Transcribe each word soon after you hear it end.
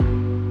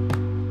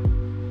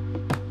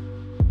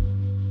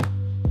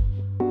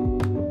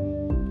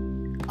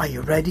Are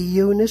you ready,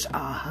 Eunice?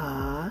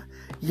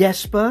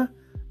 Jesper?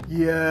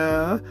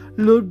 Yeah.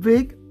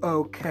 Ludwig?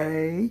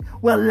 Okay.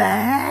 Well,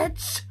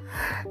 let's...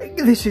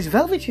 This is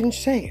Velvet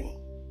Insane.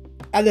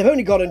 And they've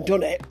only gone and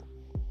done it.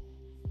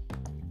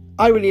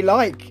 I really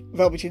like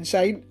Velvet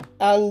Insane.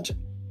 And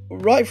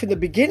right from the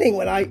beginning,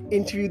 when I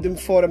interviewed them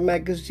for a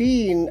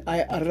magazine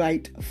I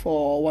write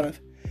for one of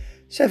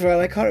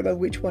several, I can't remember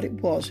which one it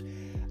was,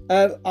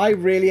 I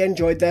really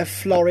enjoyed their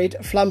florid,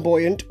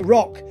 flamboyant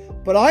rock.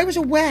 But I was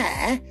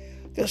aware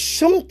that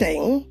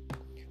something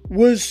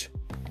was...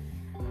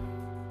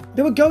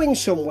 They were going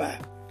somewhere.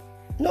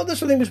 Not that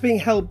something was being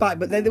held back,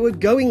 but they were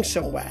going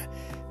somewhere.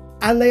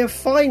 And they have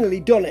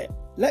finally done it.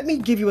 Let me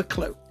give you a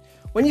clue.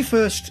 When your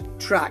first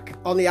track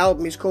on the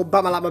album is called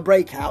Bamalama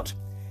Breakout,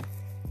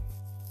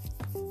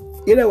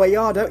 you know where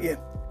you are, don't you?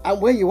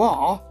 And where you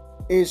are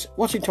is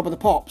watching Top of the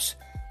Pops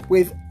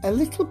with a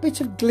little bit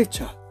of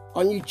glitter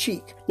on your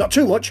cheek. Not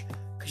too much,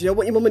 because you don't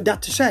want your mum and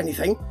dad to say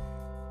anything,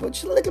 but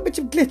just a little bit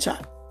of glitter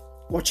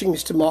watching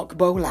Mr. Mark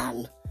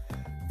Bolan.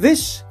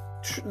 This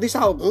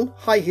album,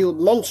 High Heeled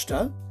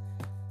Monster,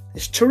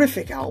 this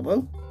terrific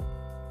album,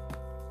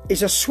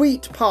 is a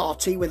sweet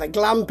party with a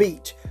glam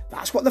beat.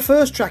 That's what the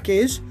first track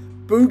is.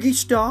 Boogie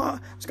Star.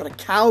 It's got a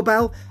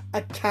cowbell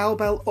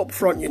up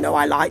front. You know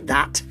I like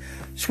that.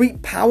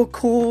 Sweet power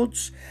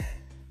chords.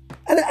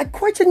 And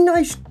quite a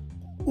nice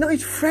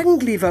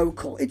friendly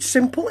vocal. It's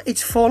simple,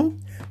 it's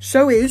fun.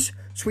 So is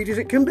Sweet As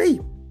It Can Be.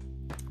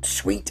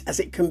 Sweet As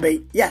It Can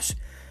Be, yes.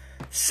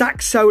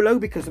 Sax solo,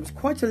 because there was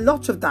quite a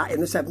lot of that in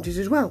the 70s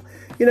as well.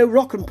 You know,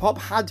 rock and pop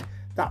had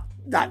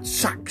that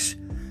sax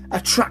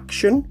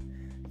attraction.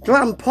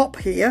 Glam pop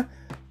here,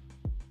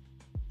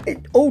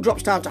 it all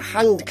drops down to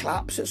hand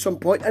claps at some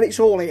point, and it's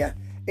all here.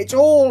 It's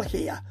all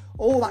here.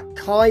 All that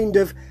kind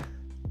of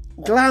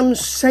glam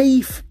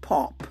safe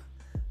pop.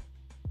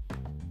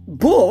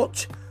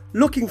 But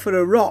looking for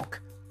a rock,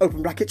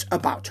 open brackets,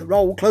 about to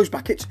roll, close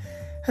brackets,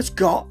 has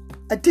got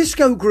a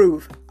disco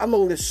groove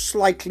among the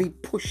slightly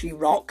pushy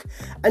rock.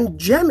 And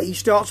Jemmy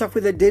starts off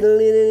with a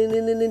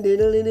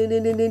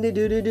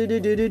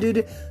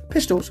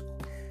Pistols.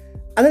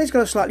 And then it's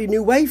got a slightly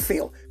new wave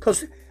feel.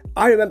 Because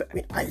I remember,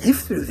 I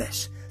lived through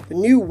this. The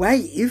new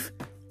wave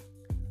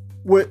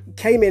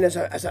came in as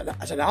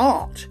an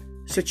art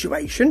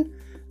situation.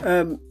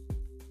 And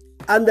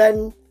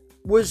then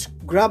was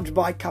grabbed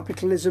by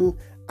capitalism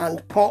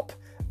and pop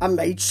and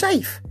made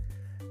safe.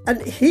 And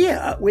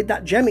here, with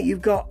that Jemmy,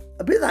 you've got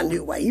a bit of that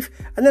new wave,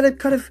 and then a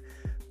kind of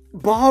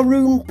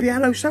barroom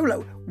piano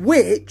solo,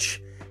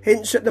 which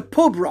hints at the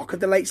pub rock of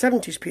the late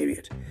 70s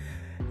period.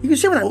 You can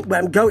see where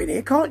I'm going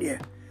here, can't you?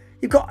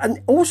 You've got,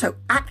 and also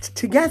Act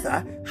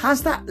Together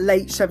has that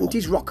late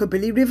 70s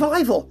rockabilly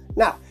revival.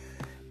 Now,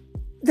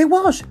 there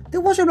was a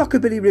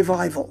rockabilly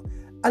revival,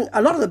 and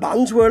a lot of the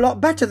bands were a lot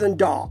better than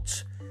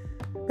Darts.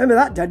 Remember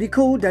that? Daddy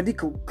Cool, Daddy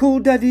Cool, Cool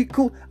Daddy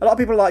Cool. A lot of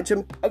people liked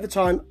him at the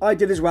time. I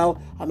did as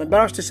well. I'm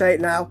embarrassed to say it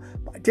now,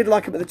 but I did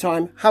like him at the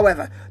time.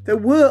 However, there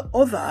were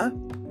other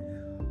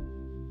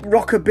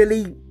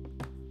rockabilly,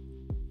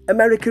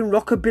 American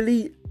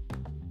rockabilly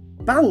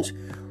bands.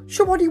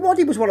 Shawaddy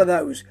Waddy was one of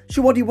those.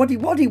 Shawaddy Waddy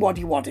Waddy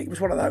Waddy Waddy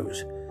was one of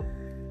those.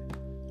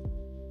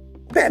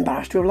 Bit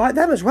embarrassed to have liked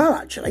them as well,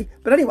 actually.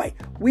 But anyway,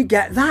 we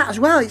get that as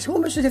well. It's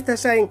almost as if they're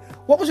saying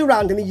what was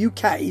around in the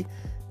UK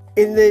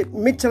in the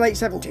mid to late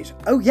 70s.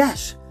 Oh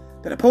yes,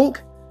 bit of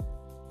punk,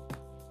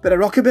 bit of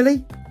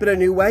rockabilly, bit of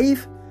new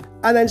wave,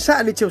 and then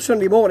Saturday Till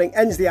Sunday Morning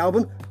ends the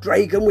album.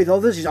 Dragan with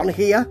others is on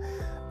here.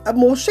 A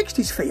more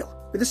 60s feel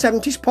with a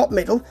 70s pop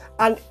middle,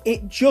 and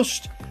it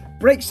just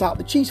breaks out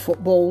the cheese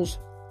footballs,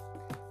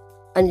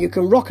 and you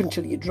can rock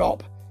until you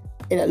drop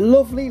in a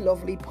lovely,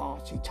 lovely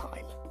party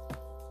time.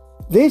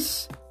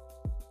 This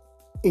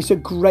is a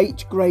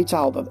great, great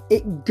album.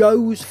 It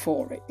goes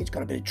for it. It's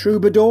got a bit of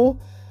troubadour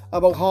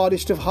among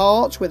Hardest of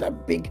Hearts with a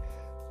big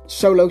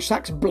solo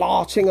sax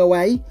blarting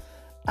away.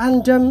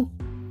 And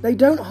they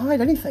don't hide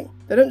anything.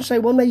 They don't say,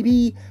 well,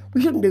 maybe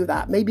we shouldn't do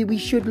that. Maybe we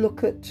should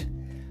look at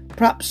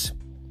perhaps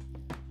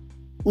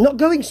not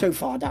going so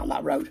far down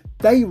that road.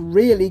 They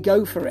really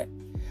go for it.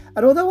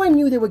 And although I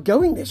knew they were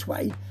going this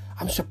way,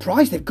 I'm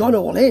surprised they've gone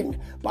all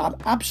in. But I'm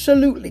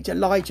absolutely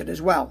delighted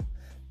as well.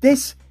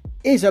 This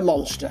is a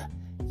monster.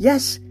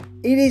 Yes,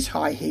 it is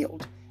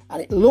high-heeled.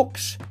 And it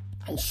looks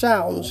and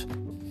sounds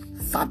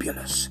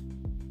fabulous.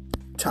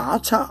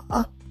 Ta-ta.